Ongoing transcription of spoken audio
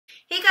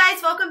Hey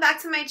guys, welcome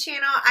back to my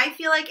channel. I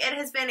feel like it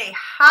has been a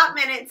hot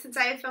minute since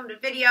I filmed a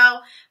video,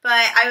 but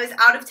I was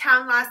out of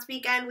town last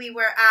weekend. We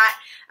were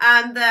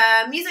at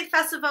the music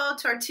festival,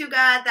 Tortuga,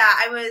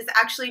 that I was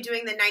actually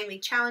doing the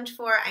 9-week challenge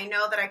for. I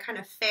know that I kind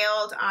of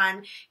failed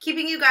on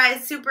keeping you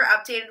guys super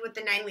updated with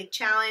the 9-week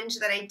challenge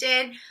that I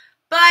did,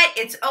 but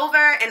it's over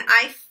and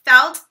I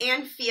felt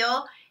and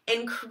feel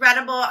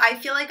incredible. I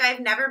feel like I've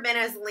never been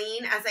as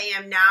lean as I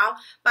am now,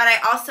 but I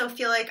also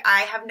feel like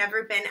I have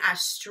never been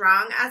as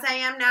strong as I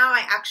am now.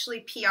 I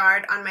actually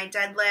PR'd on my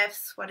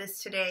deadlifts. What is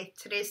today?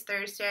 Today's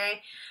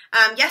Thursday.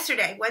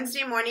 Yesterday,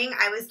 Wednesday morning,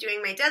 I was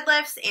doing my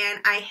deadlifts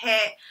and I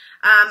hit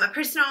a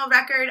personal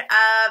record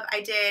of,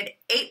 I did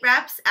 8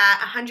 reps at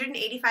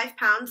 185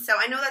 pounds. So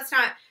I know that's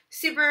not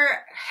super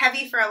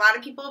heavy for a lot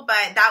of people,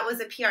 but that was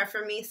a PR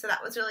for me, so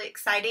that was really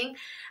exciting.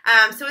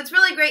 So it's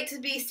really great to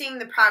be seeing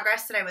the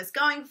progress that I was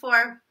going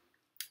for.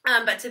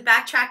 But to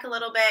backtrack a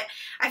little bit,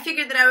 I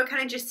figured that I would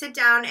kind of just sit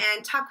down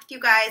and talk with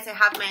you guys. I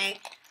have my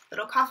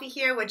little coffee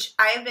here, which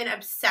I have been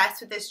obsessed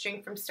with this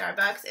drink from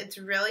Starbucks. It's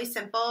really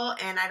simple,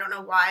 and I don't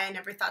know why I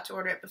never thought to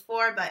order it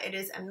before, but it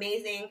is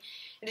amazing.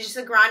 It is just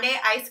a grande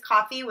iced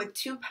coffee with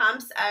 2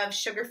 pumps of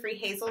sugar-free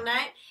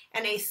hazelnut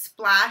and a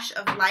splash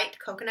of light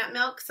coconut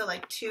milk, so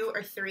like 2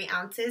 or 3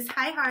 ounces.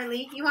 Hi,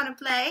 Harley. You want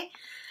to play?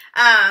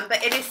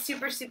 But it is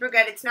super, super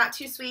good. It's not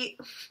too sweet.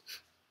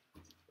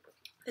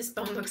 This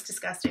bone looks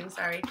disgusting.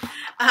 Sorry.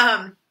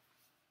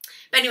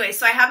 But anyway,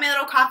 so I have my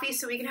little coffee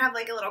so we can have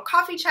like a little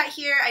coffee chat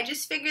here. I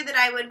just figured that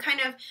I would kind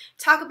of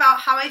talk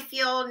about how I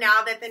feel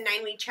now that the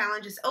 9-week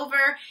challenge is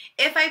over,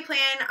 if I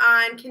plan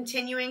on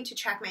continuing to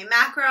track my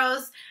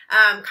macros,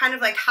 kind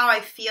of like how I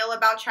feel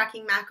about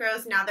tracking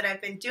macros now that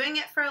I've been doing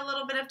it for a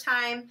little bit of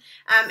time,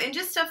 and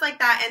just stuff like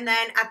that. And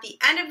then at the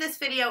end of this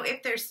video,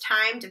 if there's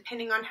time,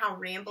 depending on how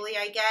rambly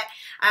I get,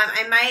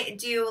 I might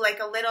do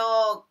like a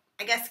little,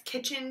 I guess,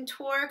 kitchen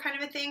tour kind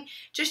of a thing,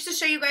 just to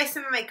show you guys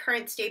some of my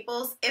current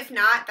staples. If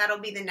not, that'll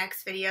be the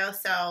next video,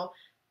 so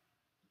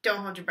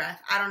don't hold your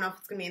breath. I don't know if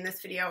it's going to be in this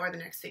video or the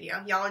next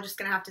video. Y'all are just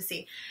going to have to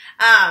see.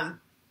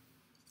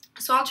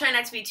 So I'll try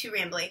not to be too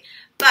rambly.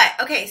 But,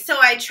 okay, so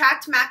I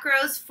tracked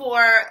macros for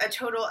a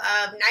total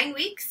of 9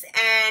 weeks,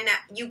 and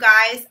you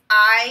guys,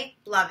 I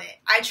love it.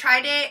 I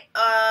tried it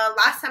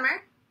last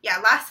summer. Yeah,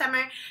 last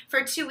summer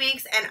for 2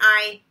 weeks, and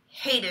I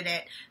hated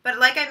it. But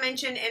like I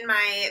mentioned in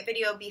my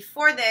video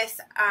before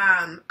this,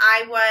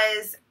 I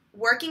was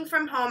working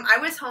from home. I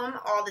was home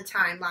all the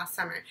time last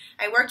summer.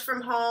 I worked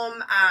from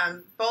home,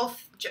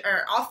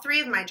 all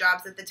 3 of my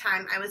jobs at the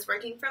time, I was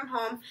working from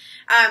home.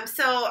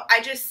 So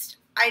I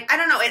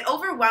don't know, it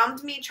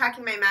overwhelmed me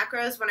tracking my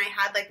macros when I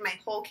had like my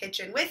whole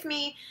kitchen with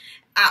me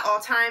at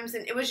all times,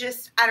 and it was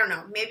just, I don't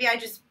know, maybe I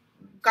just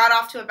got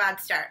off to a bad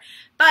start.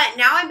 But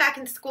now I'm back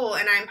in school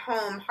and I'm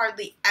home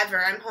hardly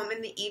ever. I'm home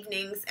in the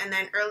evenings and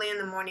then early in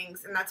the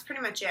mornings, and that's pretty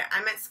much it.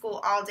 I'm at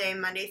school all day,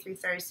 Monday through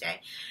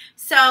Thursday.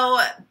 So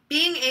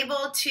being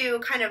able to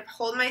kind of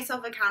hold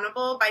myself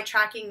accountable by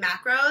tracking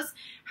macros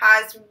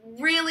has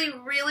really,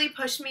 really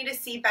pushed me to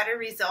see better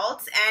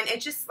results. And it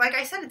just, like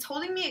I said, it's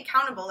holding me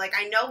accountable. Like,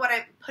 I know what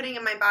I'm putting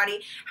in my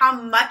body, how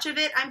much of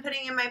it I'm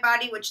putting in my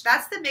body, which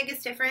that's the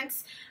biggest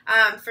difference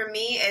for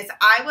me. Is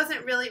I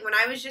wasn't really, when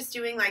I was just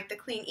doing like the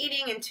clean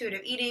eating,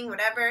 intuitive eating,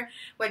 whatever,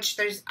 which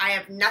I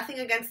have nothing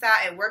against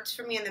that. It worked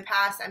for me in the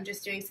past. I'm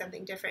just doing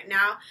something different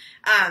now.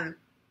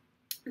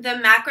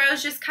 The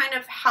macros just kind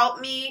of help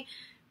me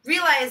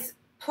realize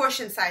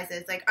portion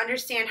sizes, like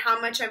understand how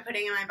much I'm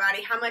putting in my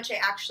body, how much I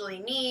actually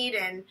need,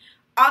 and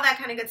all that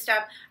kind of good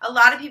stuff. A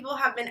lot of people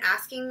have been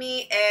asking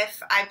me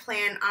if I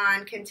plan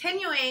on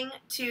continuing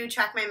to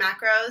track my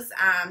macros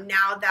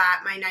now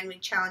that my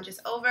 9-week challenge is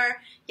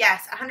over.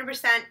 Yes,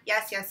 100%.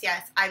 Yes, yes,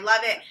 yes. I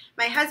love it.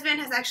 My husband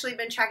has actually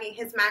been tracking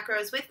his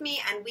macros with me,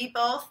 and we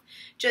both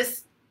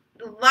just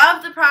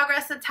love the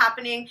progress that's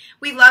happening.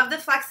 We love the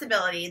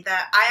flexibility. The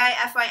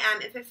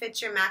IIFYM, if it fits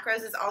your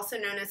macros, is also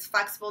known as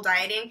flexible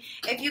dieting.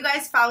 If you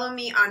guys follow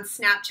me on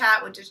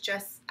Snapchat, which is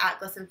just at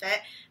Glisten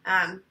Fit,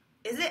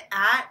 is it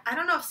at? I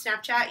don't know if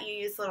Snapchat you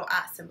use the little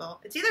at symbol.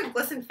 It's either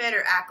Glisten Fit or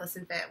at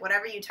Glisten Fit,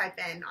 whatever you type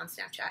in on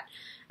Snapchat.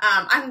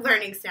 I'm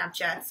learning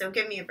Snapchat, so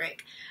give me a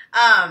break.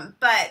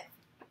 What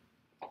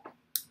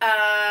the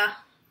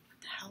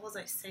hell was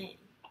I saying?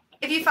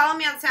 If you follow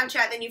me on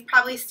Snapchat, then you've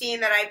probably seen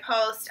that I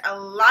post a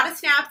lot of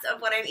snaps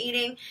of what I'm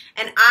eating,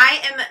 and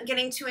I am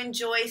getting to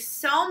enjoy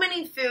so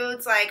many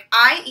foods. Like,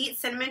 I eat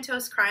Cinnamon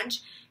Toast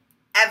Crunch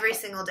every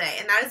single day,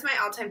 and that is my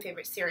all-time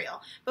favorite cereal.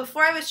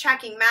 Before I was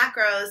tracking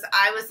macros,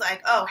 I was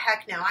like, oh,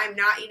 heck no, I'm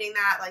not eating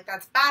that. Like,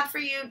 that's bad for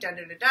you,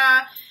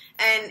 da-da-da-da.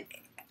 And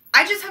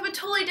I just have a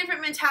totally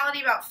different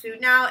mentality about food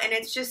now, and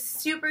it's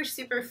just super,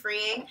 super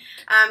freeing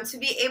to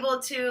be able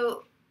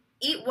to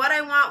eat what I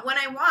want when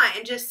I want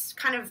and just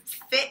kind of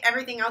fit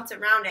everything else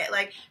around it.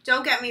 Like,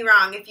 don't get me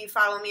wrong, if you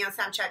follow me on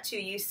Snapchat too,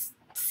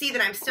 see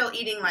that I'm still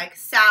eating like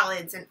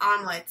salads and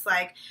omelets,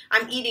 like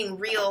I'm eating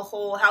real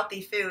whole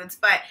healthy foods.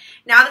 But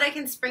now that I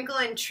can sprinkle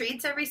in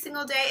treats every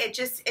single day,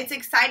 it's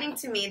exciting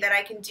to me that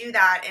I can do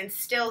that and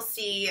still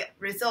see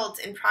results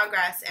and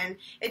progress, and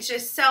it's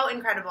just so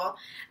incredible.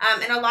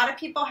 And a lot of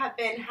people have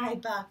been, hi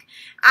Buck,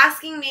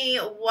 asking me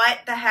what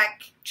the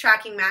heck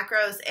tracking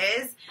macros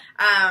is.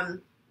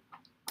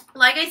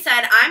 Like I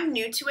said, I'm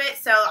new to it,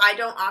 so I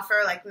don't offer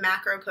like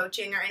macro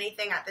coaching or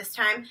anything at this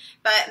time,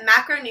 but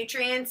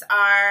macronutrients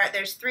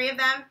there's 3 of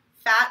them: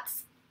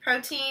 fats,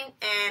 protein,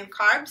 and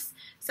carbs.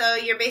 So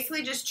you're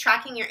basically just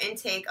tracking your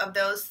intake of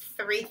those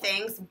 3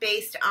 things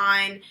based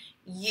on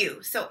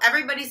you. So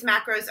everybody's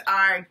macros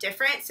are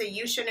different, so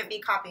you shouldn't be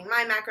copying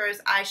my macros,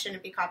 I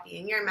shouldn't be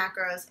copying your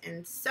macros,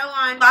 and so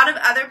on. A lot of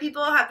other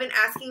people have been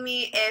asking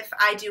me if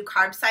I do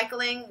carb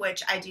cycling,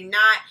 which I do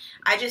not.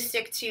 I just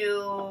stick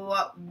to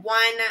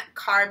 1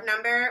 carb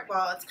number.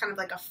 Well, it's kind of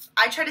like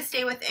I try to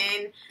stay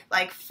within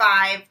like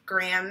 5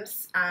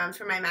 grams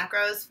for my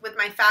macros. With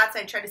my fats,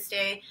 I try to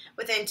stay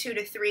within 2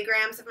 to 3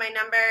 grams of my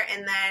number,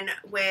 and then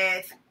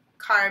with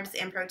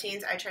carbs and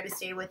proteins, I try to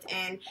stay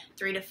within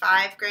 3 to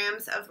 5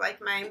 grams of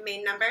like my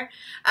main number.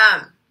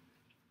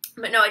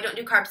 But no, I don't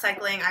do carb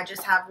cycling. I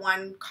just have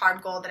 1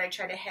 carb goal that I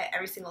try to hit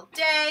every single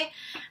day.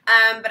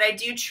 But I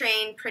do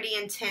train pretty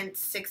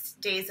intense 6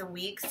 days a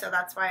week, so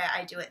that's why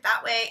I do it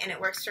that way, and it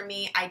works for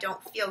me. I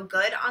don't feel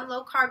good on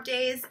low carb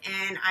days,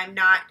 and I'm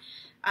not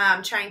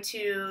trying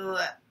to,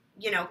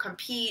 you know,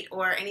 compete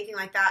or anything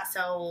like that,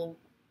 so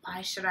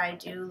why should I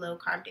do low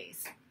carb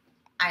days?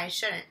 I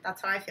shouldn't.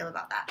 That's how I feel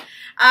about that.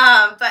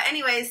 But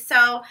anyways,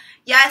 so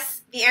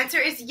yes, the answer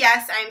is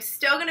yes. I'm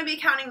still going to be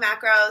counting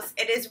macros.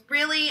 It is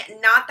really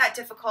not that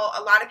difficult.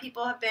 A lot of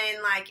people have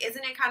been like,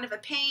 isn't it kind of a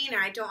pain, or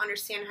I don't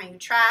understand how you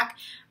track.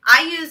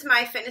 I use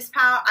MyFitnessPal.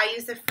 I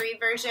use the free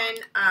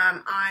version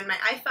on my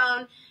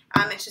iPhone.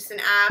 It's just an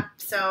app,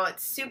 so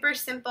it's super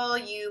simple.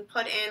 You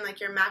put in like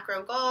your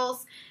macro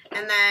goals,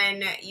 and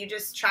then you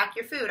just track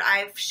your food.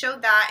 I've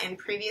showed that in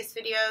previous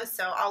videos,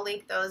 so I'll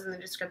link those in the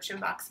description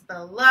box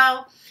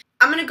below.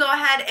 I'm going to go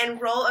ahead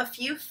and roll a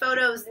few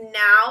photos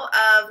now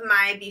of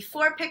my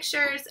before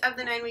pictures of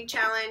the 9-week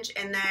challenge,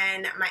 and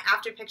then my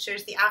after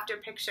pictures. The after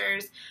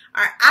pictures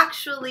are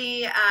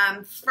actually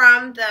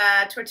from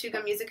the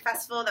Tortuga Music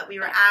Festival that we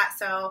were at,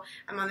 so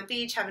I'm on the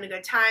beach having a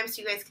good time,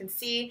 so you guys can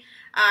see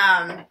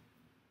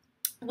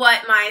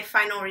what my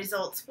final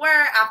results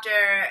were after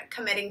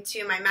committing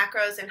to my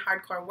macros and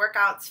hardcore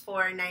workouts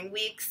for 9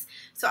 weeks.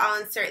 So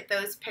I'll insert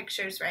those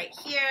pictures right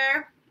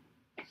here.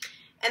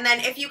 And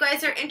then if you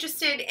guys are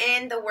interested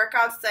in the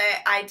workouts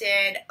that I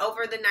did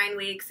over the 9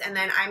 weeks, and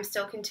then I'm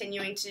still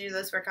continuing to do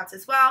those workouts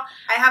as well,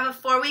 I have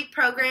a 4-week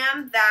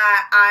program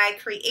that I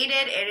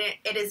created.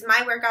 It is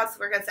my workouts,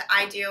 the workouts that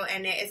I do,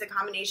 and it is a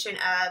combination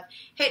of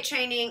HIIT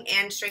training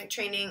and strength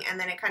training, and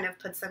then it kind of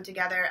puts them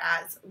together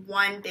as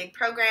one big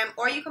program.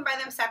 Or you can buy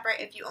them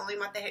separate if you only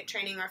want the HIIT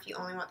training, or if you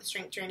only want the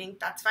strength training,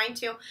 that's fine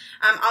too.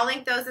 I'll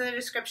link those in the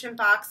description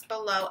box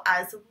below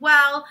as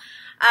well.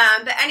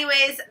 But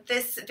anyways,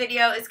 this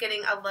video is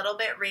getting a little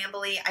bit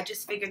rambly. I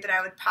just figured that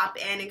I would pop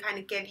in and kind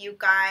of give you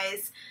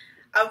guys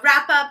a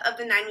wrap up of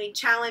the 9-week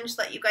challenge,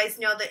 let you guys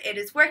know that it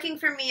is working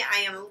for me. I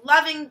am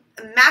loving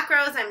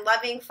macros. I'm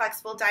loving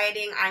flexible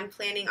dieting. I'm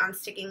planning on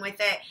sticking with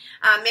it.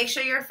 Make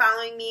sure you're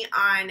following me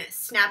on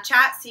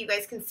Snapchat so you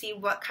guys can see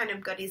what kind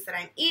of goodies that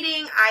I'm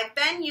eating. I've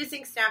been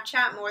using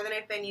Snapchat more than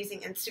I've been using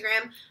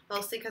Instagram,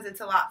 mostly because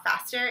it's a lot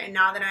faster, and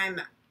now that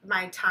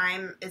my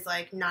time is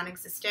like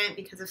non-existent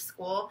because of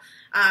school,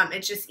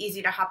 it's just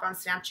easy to hop on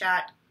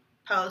Snapchat,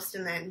 post,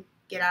 and then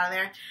get out of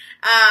there.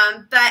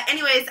 But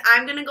anyways,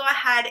 I'm gonna go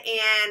ahead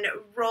and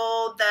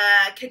roll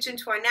the kitchen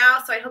tour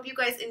now, so I hope you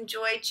guys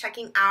enjoy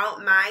checking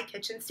out my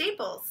kitchen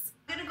staples.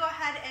 I'm gonna go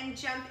ahead and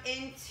jump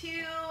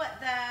into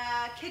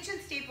the kitchen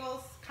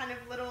staples kind of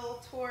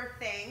little tour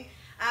thing.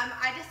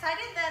 I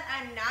decided that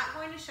I'm not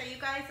going to show you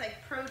guys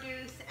like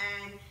produce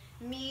and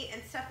meat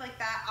and stuff like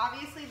that.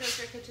 Obviously those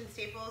are kitchen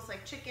staples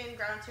like chicken,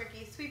 ground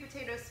turkey, sweet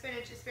potatoes,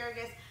 spinach,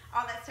 asparagus,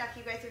 all that stuff.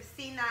 You guys have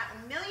seen that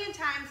a million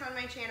times on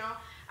my channel.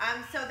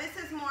 So this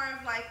is more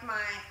of like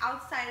my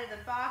outside of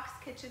the box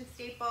kitchen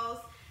staples.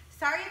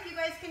 Sorry if you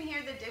guys can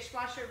hear the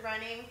dishwasher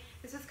running.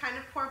 This was kind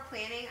of poor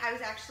planning. I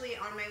was actually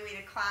on my way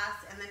to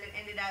class, and then it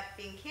ended up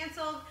being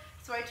canceled.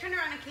 So I turned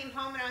around and came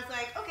home, and I was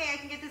like, okay, I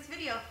can get this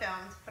video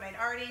filmed. But I'd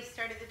already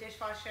started the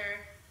dishwasher.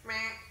 Meh,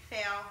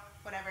 fail,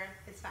 whatever,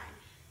 it's fine.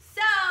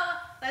 So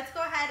let's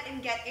go ahead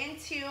and get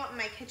into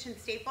my kitchen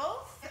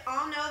staples. You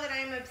all know that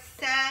I'm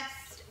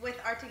obsessed with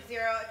Arctic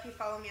Zero if you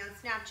follow me on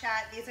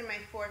Snapchat. These are my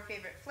 4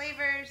 favorite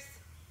flavors: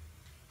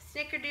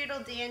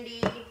 Snickerdoodle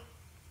Dandy,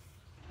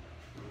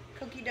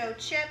 Cookie Dough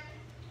Chip,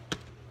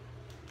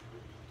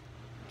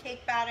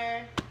 Cake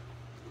Batter,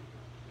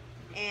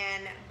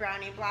 and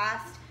Brownie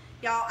Blast.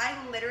 Y'all, I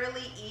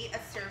literally eat a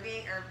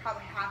serving, or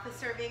probably half a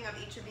serving of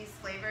each of these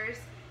flavors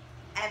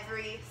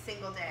every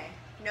single day.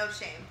 No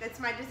shame. That's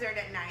my dessert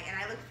at night, and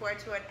I look forward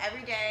to it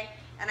every day,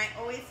 and I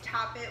always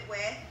top it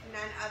with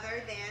none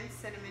other than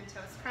Cinnamon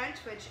Toast Crunch,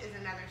 which is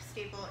another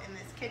staple in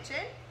this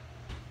kitchen.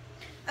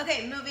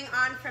 Okay, moving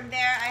on from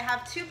there, I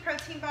have 2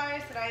 protein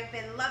bars that I've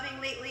been loving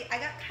lately. I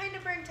got kind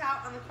of burnt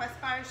out on the Quest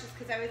bars just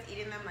because I was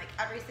eating them like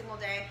every single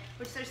day,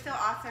 which they're still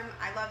awesome.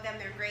 I love them,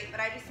 they're great,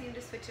 but I just needed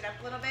to switch it up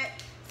a little bit.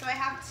 So I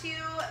have 2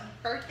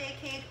 birthday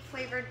cake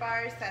flavored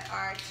bars that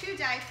are to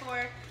die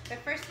for. The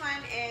first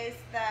one is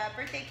the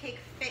Birthday Cake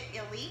Fit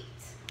Elite.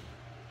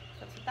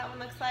 That's what that one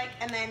looks like.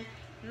 And then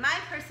my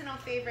personal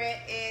favorite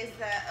is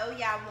the Oh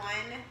Yeah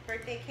One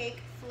birthday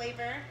cake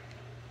flavor.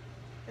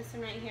 This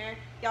one right here.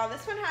 Y'all,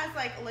 this one has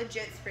like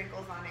legit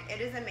sprinkles on it.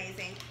 It is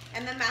amazing.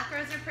 And the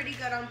macros are pretty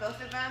good on both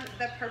of them.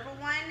 The purple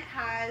one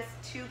has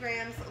 2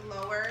 grams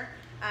lower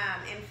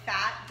in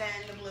fat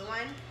than the blue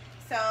one.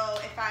 So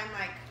if I'm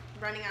like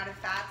running out of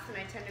fats, then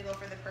I tend to go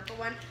for the purple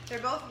one. They're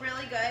both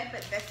really good,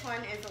 but this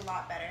one is a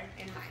lot better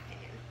in my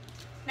opinion.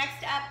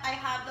 Next up, I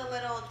have the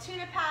little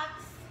tuna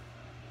packs.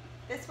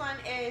 This one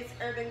is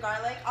urban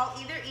garlic. I'll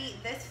either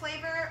eat this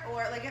flavor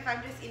or like if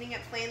I'm just eating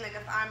it plain, like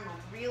if I'm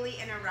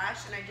really in a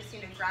rush and I just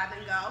need to grab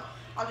and go,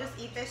 I'll just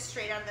eat this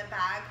straight out of the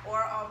bag,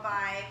 or I'll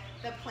buy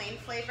the plain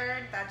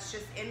flavored that's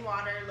just in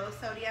water, low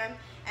sodium,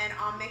 and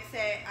I'll mix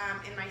it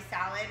in my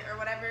salad or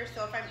whatever.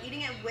 So if I'm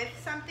eating it with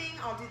something,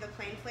 I'll do the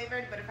plain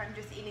flavored, but if I'm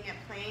just eating it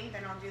plain,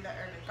 then I'll do the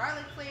urban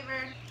garlic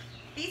flavored.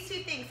 These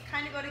 2 things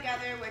kind of go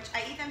together, which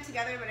I eat them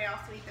together, but I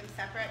also eat them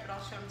separate, but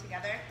I'll show them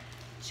together.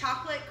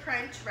 Chocolate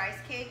Crunch rice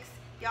cakes.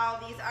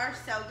 Y'all, these are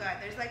so good.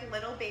 There's like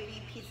little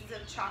baby pieces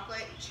of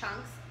chocolate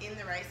chunks in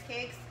the rice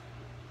cakes.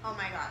 Oh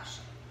my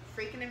gosh,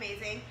 freaking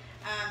amazing.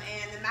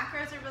 And the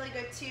macros are really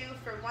good too.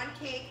 For 1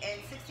 cake,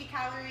 it's 60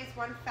 calories,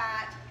 1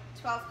 fat,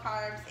 12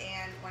 carbs,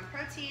 and 1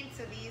 protein.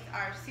 So these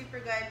are super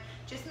good.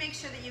 Just make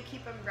sure that you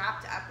keep them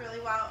wrapped up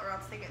really well or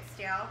else they get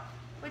stale.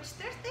 Which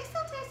they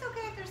still taste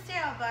okay if they're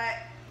stale,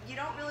 but you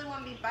don't really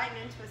want to be biting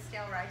into a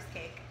stale rice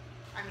cake.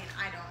 I mean,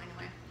 I don't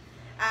anyway.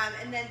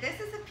 And then this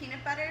is the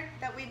peanut butter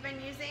that we've been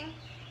using.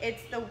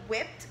 It's the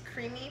whipped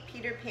creamy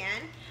Peter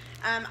Pan.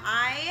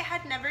 I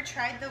had never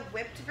tried the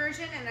whipped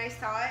version, and I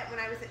saw it when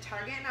I was at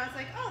Target, and I was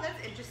like, oh,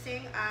 that's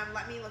interesting.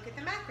 Let me look at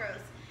the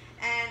macros.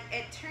 And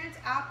it turns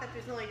out that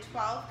there's only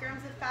 12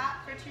 grams of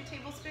fat for 2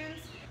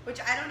 tablespoons, which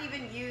I don't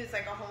even use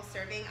like a whole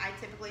serving. I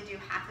typically do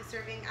half a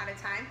serving at a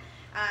time.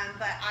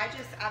 But I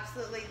just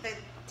absolutely, the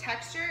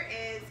texture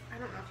is, I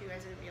don't know if you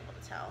guys are gonna be able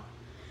to tell,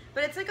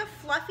 but it's like a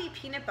fluffy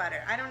peanut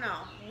butter. I don't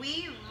know.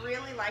 We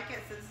really like it,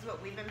 so this is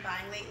what we've been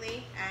buying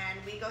lately, and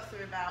we go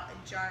through about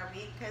a jar a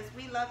week because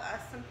we love us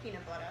some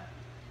peanut butter.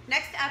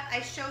 Next up, I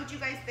showed you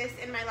guys this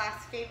in my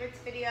last favorites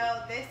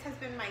video. This has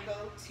been my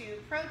go-to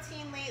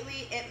protein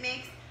lately. It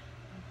makes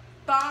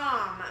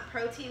bomb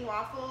protein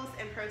waffles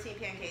and protein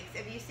pancakes.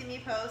 If you see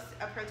me post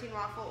a protein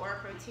waffle or a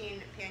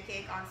protein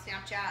pancake on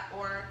Snapchat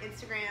or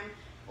Instagram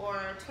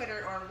or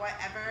Twitter or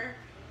whatever,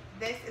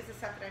 this is the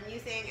stuff that I'm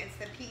using. It's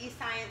the PE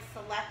Science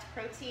Select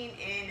Protein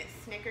in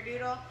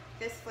Snickerdoodle.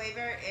 This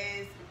flavor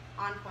is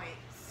on point,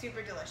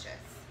 super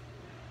delicious.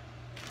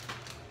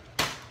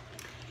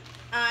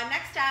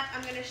 Next up,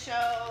 I'm gonna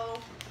show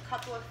a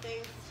couple of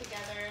things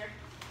together.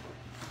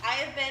 I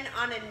have been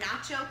on a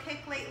nacho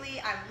kick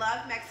lately. I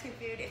love Mexican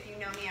food. If you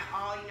know me at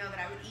all, you know that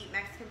I would eat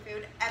Mexican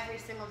food every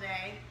single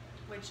day,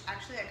 which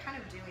actually I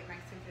kind of do eat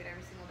Mexican food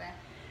every single day.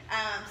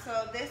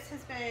 So this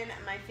has been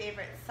my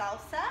favorite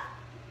salsa.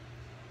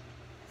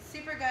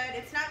 Super good.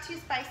 It's not too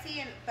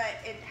spicy, but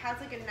it has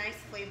like a nice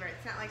flavor.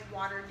 It's not like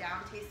watered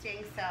down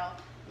tasting, so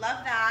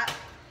love that.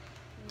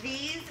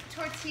 These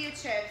tortilla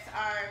chips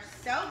are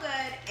so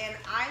good, and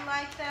I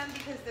like them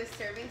because the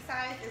serving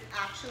size is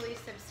actually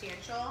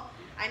substantial.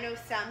 I know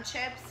some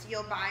chips,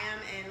 you'll buy them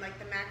and like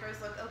the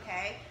macros look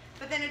okay,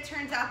 but then it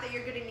turns out that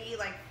you're gonna need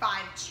like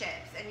 5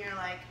 chips, and you're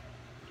like,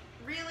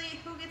 really?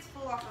 Who gets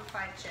full off of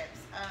 5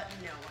 chips?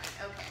 No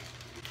one. Okay.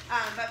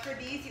 But for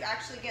these, you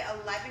actually get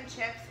 11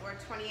 chips or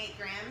 28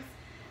 grams.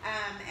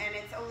 And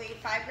it's only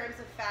 5 grams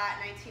of fat,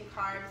 19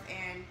 carbs,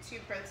 and 2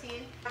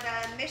 protein.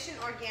 The Mission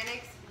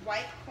Organics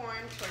white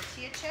corn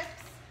tortilla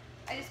chips,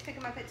 I just pick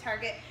them up at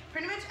Target.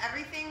 Pretty much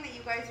everything that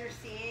you guys are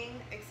seeing,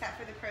 except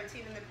for the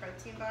protein and the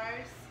protein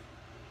bars,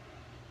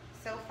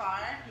 so far,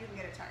 you can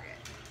get at Target.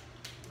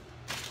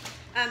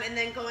 And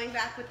then going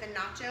back with the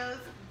nachos,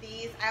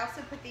 these, I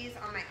also put these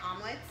on my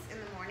omelets in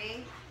the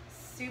morning.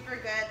 Super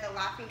good. The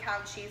Laughing Cow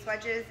cheese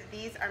wedges,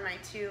 these are my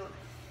 2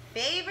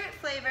 favorite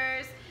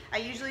flavors. I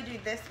usually do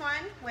this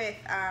one with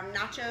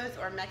nachos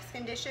or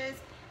Mexican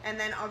dishes, and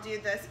then I'll do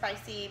the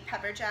spicy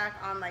pepper jack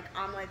on like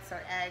omelets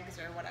or eggs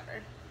or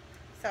whatever.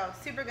 So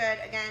super good.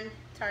 Again,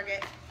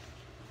 Target.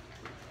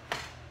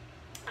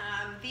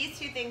 These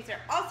 2 things are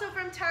also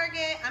from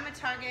Target. I'm a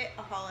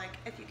Target-aholic,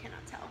 if you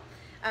cannot tell.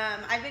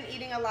 I've been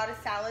eating a lot of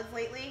salads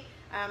lately.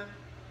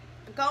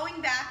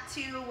 Going back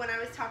to when I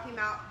was talking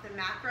about the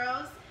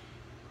macros,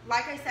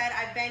 like I said,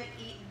 I've been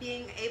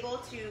being able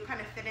to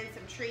kind of fit in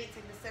some treats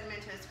like the Cinnamon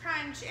Toast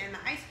Crunch and the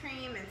ice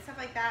cream and stuff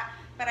like that,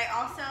 but I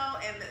also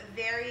am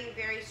very,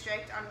 very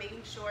strict on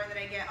making sure that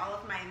I get all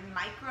of my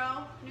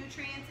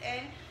micronutrients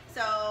in.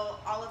 So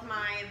all of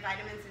my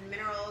vitamins and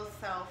minerals,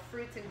 so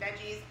fruits and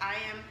veggies. I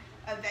am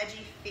a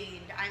veggie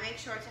fiend. I make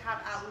sure to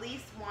have at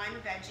least 1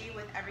 veggie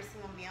with every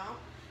single meal.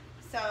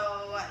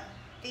 So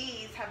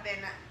these have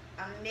been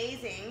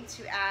amazing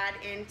to add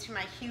into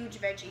my huge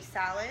veggie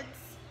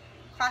salads.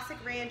 Classic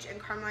ranch and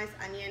caramelized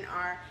onion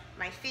are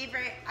my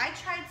favorite. I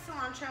tried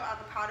cilantro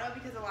avocado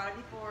because a lot of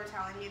people were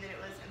telling me that it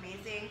was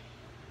amazing.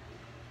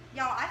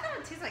 Y'all, I thought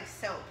it tasted like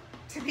soap,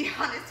 to be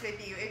honest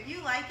with you. If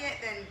you like it,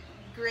 then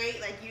great,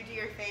 like you do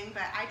your thing,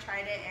 but I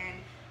tried it and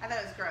I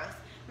thought it was gross.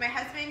 My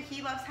husband,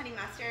 he loves honey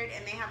mustard,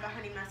 and they have the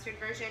honey mustard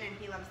version, and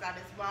he loves that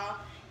as well.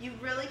 You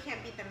really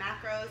can't beat the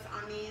macros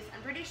on these.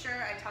 I'm pretty sure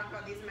I talked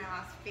about these in my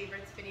last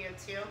favorites video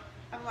too.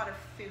 I have a lot of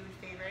food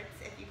favorites,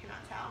 if you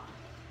cannot tell.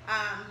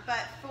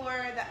 But for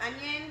the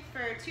onion,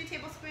 for 2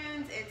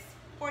 tablespoons, it's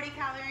 40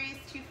 calories,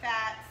 2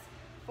 fats,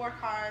 4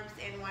 carbs,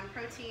 and 1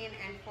 protein.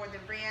 And for the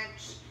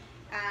ranch,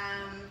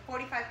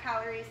 45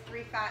 calories,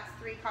 3 fats,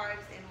 3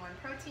 carbs, and 1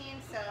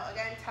 protein. So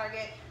again,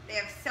 Target, they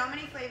have so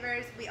many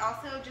flavors. We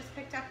also just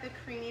picked up the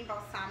creamy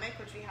balsamic,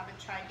 which we haven't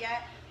tried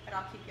yet, but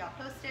I'll keep y'all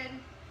posted.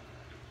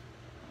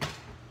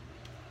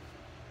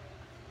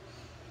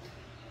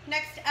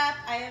 Next up,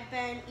 I have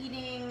been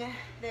eating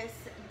this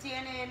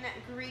Dannon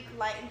Greek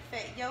Light and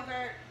Fit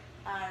yogurt.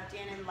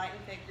 Dannon Light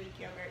and Fit Greek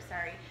yogurt,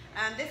 sorry.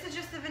 This is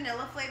just the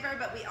vanilla flavor,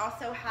 but we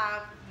also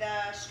have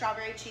the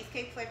strawberry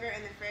cheesecake flavor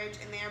in the fridge,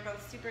 and they are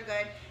both super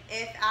good.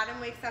 If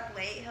Adam wakes up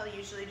late, he'll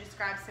usually just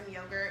grab some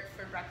yogurt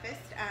for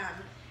breakfast.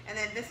 And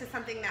then this is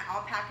something that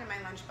I'll pack in my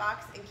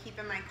lunchbox and keep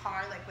in my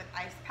car, like with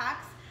ice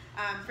packs,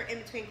 for in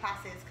between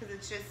classes, because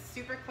it's just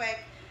super quick.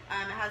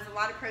 It has a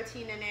lot of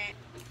protein in it.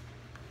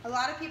 A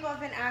lot of people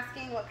have been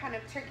asking what kind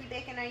of turkey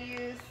bacon I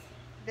use.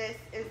 This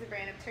is the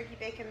brand of turkey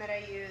bacon that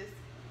I use.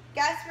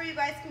 Guess where you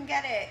guys can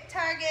get it?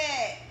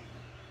 Target!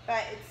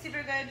 But it's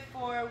super good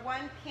for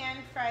 1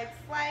 pan-fried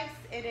slice.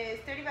 It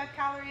is 35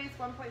 calories,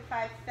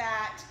 1.5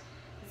 fat,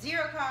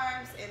 0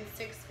 carbs, and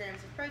 6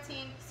 grams of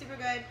protein. Super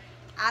good.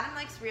 Adam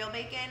likes real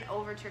bacon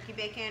over turkey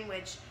bacon,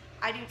 which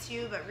I do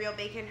too, but real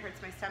bacon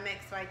hurts my stomach,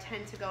 so I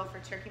tend to go for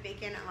turkey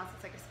bacon unless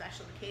it's like a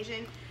special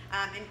occasion.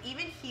 And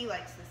even he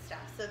likes this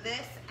stuff. So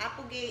this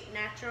Applegate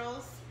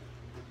Naturals,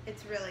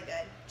 it's really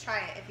good. Try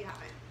it if you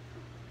haven't.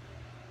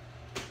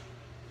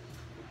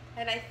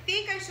 And I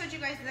think I showed you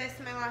guys this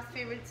in my last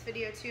favorites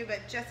video too,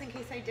 but just in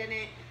case I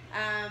didn't,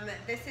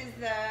 this is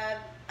the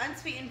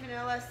unsweetened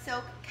vanilla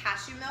silk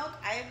cashew milk.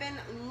 I have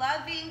been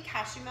loving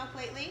cashew milk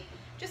lately.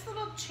 Just a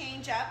little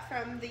change up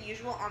from the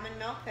usual almond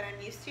milk that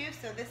I'm used to.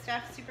 So this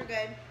stuff's super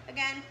good.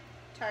 Again,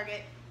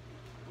 Target.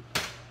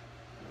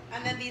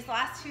 And then these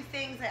last 2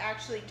 things I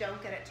actually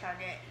don't get at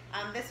Target.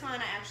 This one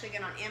I actually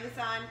get on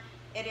Amazon.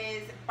 It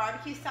is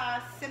barbecue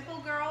sauce. Simple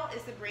Girl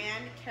is the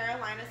brand,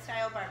 Carolina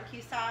style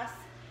barbecue sauce.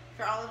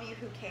 For all of you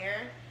who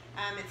care.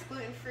 It's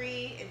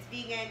gluten-free, it's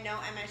vegan, no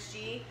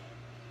MSG.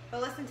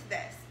 But listen to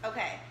this.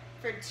 Okay,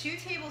 for 2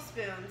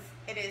 tablespoons,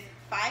 it is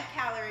 5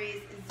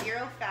 calories,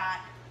 0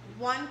 fat,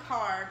 1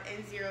 carb,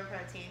 and 0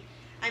 protein.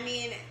 I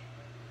mean,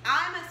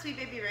 I'm a Sweet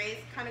Baby Ray's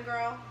kind of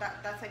girl.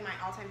 That's like my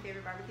all-time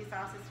favorite barbecue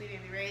sauce is Sweet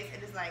Baby Ray's.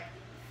 It is like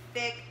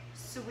thick,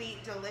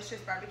 sweet,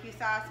 delicious barbecue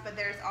sauce, but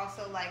there's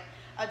also like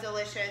a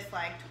delicious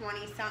like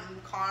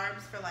 20-something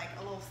carbs for like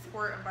a little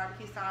squirt of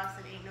barbecue sauce,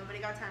 and ain't nobody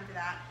got time for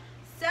that.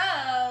 So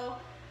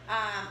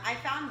I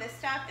found this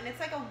stuff, and it's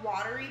like a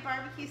watery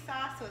barbecue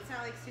sauce, so it's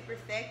not like super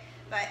thick,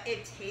 but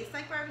it tastes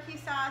like barbecue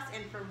sauce,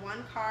 and for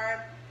 1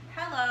 carb,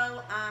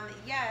 hello,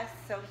 yes.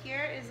 So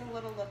here is a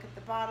little look at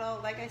the bottle.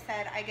 Like I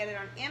said, I get it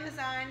on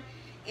Amazon,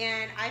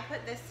 and I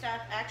put this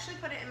stuff, I actually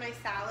put it in my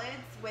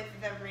salads with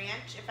the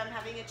ranch. If I'm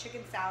having a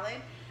chicken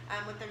salad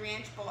with the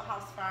ranch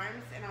Bolthouse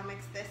Farms, and I'll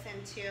mix this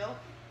in too.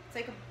 It's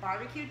like a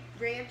barbecue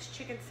ranch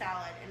chicken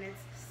salad, and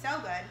it's so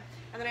good.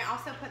 And then I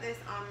also put this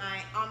on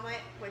my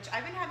omelet, which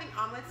I've been having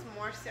omelets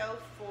more so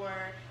for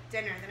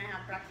dinner than I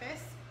have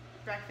breakfast.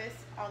 Breakfast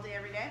all day,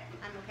 every day.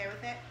 I'm okay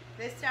with it.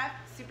 This stuff,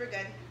 super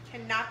good.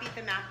 Cannot beat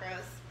the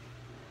macros.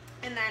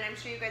 And then I'm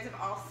sure you guys have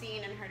all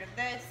seen and heard of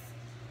this.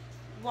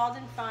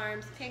 Walden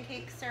Farms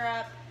pancake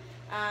syrup.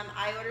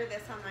 I order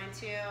this online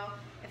too.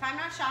 If I'm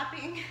not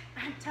shopping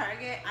at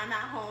Target, I'm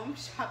at home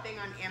shopping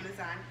on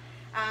Amazon.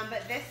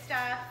 But this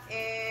stuff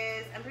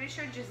is, I'm pretty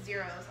sure just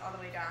zeros all the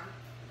way down.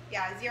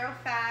 Yeah, 0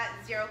 fat,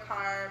 0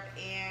 carb,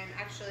 and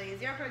actually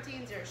 0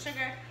 protein, 0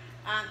 sugar.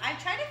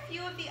 I've tried a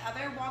few of the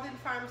other Walden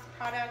Farms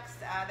products,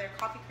 their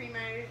coffee creamer,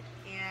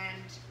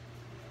 and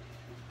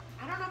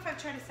I don't know if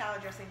I've tried a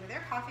salad dressing, but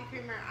their coffee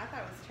creamer, I thought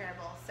it was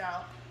terrible. So,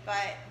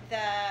 but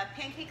the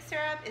pancake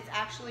syrup is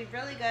actually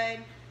really good.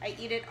 I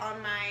eat it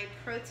on my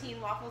protein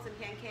waffles and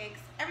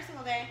pancakes every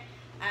single day.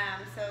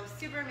 So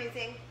super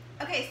amazing.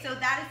 Okay, so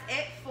that is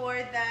it for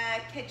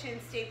the kitchen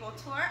staple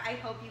tour. I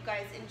hope you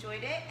guys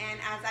enjoyed it, and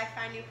as I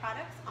find new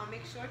products, I'll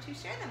make sure to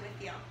share them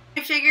with you.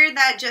 I figured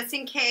that just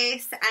in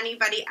case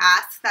anybody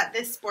asks, that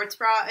this sports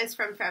bra is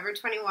from Forever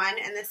 21,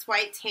 and this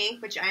white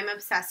tank, which I'm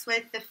obsessed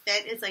with, the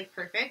fit is like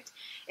perfect,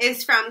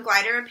 is from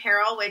Glider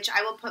Apparel, which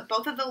I will put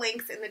both of the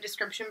links in the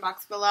description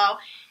box below.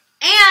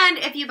 And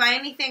if you buy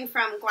anything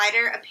from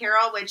Glider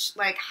Apparel, which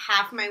like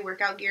half my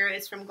workout gear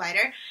is from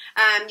Glider,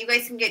 you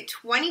guys can get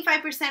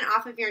 25%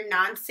 off of your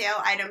non-sale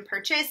item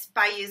purchase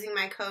by using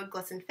my code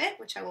GlistenFit,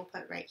 which I will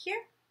put right here.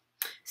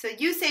 So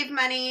you save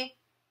money.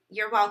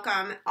 You're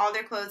welcome. All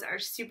their clothes are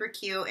super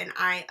cute and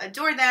I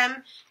adore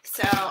them.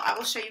 So I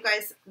will show you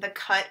guys the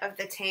cut of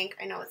the tank.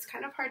 I know it's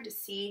kind of hard to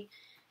see.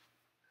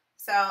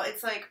 So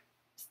it's like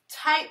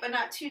tight but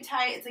not too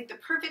tight. It's like the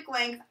perfect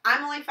length.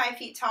 I'm only 5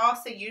 feet tall,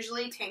 so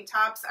usually tank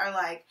tops are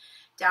like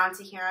down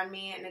to here on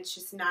me and it's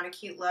just not a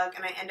cute look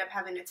and I end up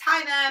having to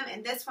tie them.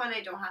 And this one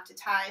I don't have to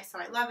tie, so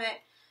I love it.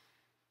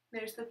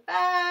 There's the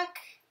back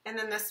and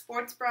then the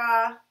sports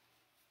bra.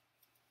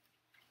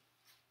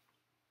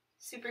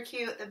 Super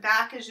cute. The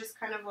back is just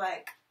kind of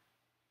like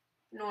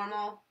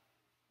normal.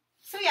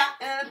 So yeah,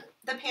 and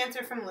the pants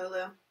are from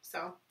Lulu.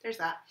 So there's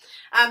that.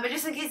 But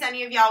just in case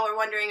any of y'all were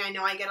wondering, I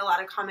know I get a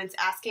lot of comments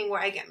asking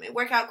where I get my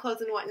workout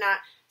clothes and whatnot.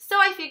 So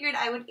I figured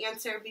I would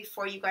answer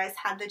before you guys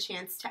had the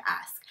chance to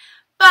ask.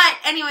 But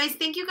anyways,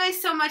 thank you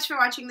guys so much for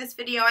watching this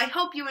video. I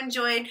hope you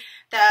enjoyed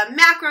the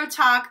macro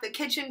talk, the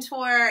kitchen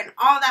tour, and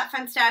all that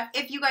fun stuff.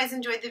 If you guys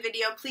enjoyed the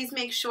video, please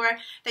make sure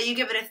that you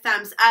give it a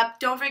thumbs up.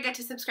 Don't forget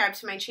to subscribe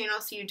to my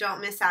channel so you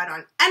don't miss out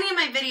on any of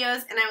my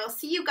videos. And I will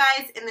see you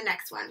guys in the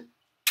next one.